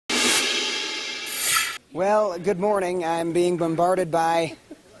Well, good morning. I'm being bombarded by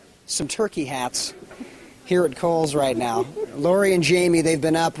some turkey hats here at Kohl's right now. Lori and Jamie, they've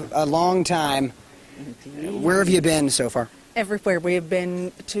been up a long time. Where have you been so far? Everywhere. We have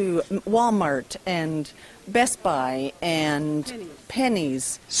been to Walmart and Best Buy and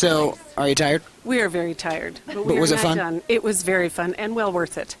Penny's. So, are you tired? We are very tired, but was it not fun? done. It was very fun and well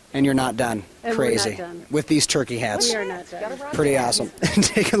worth it. And you're not done. And we're Crazy. not done. With these turkey hats. We are not done. Pretty awesome.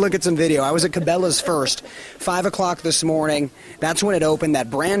 Take a look at some video. I was at Cabela's first, 5 o'clock this morning. That's when it opened,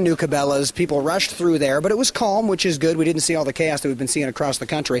 that brand new Cabela's. People rushed through there, but it was calm, which is good. We didn't see all the chaos that we've been seeing across the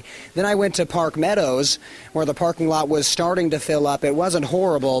country. Then I went to Park Meadows, where the parking lot was starting to fill up. It wasn't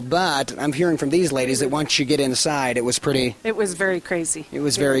horrible, but I'm hearing from these ladies that once you get inside, it was pretty... It was very crazy. It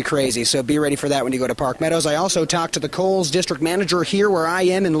was very crazy, so be ready for that when you go to Park Meadows. I also talked to the Kohl's district manager here where I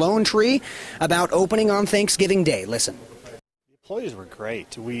am in Lone Tree about opening on Thanksgiving Day. Listen. The employees were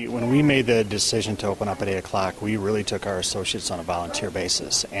great. When we made the decision to open up at 8 o'clock, we really took our associates on a volunteer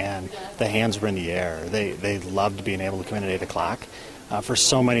basis, and the hands were in the air. They loved being able to come in at 8 o'clock. For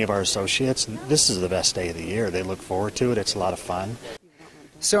so many of our associates, this is the best day of the year. They look forward to it. It's a lot of fun.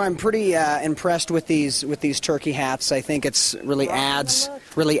 So I'm pretty impressed with these turkey hats. I think it's really adds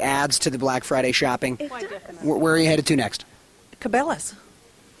to the Black Friday shopping. Where are you headed to next? Cabela's.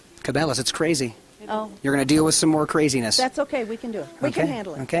 Cabela's. It's crazy. Oh, You're going to deal with some more craziness. that's okay. We can do it. We can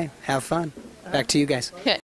handle it. Okay. Have fun. Back to you guys.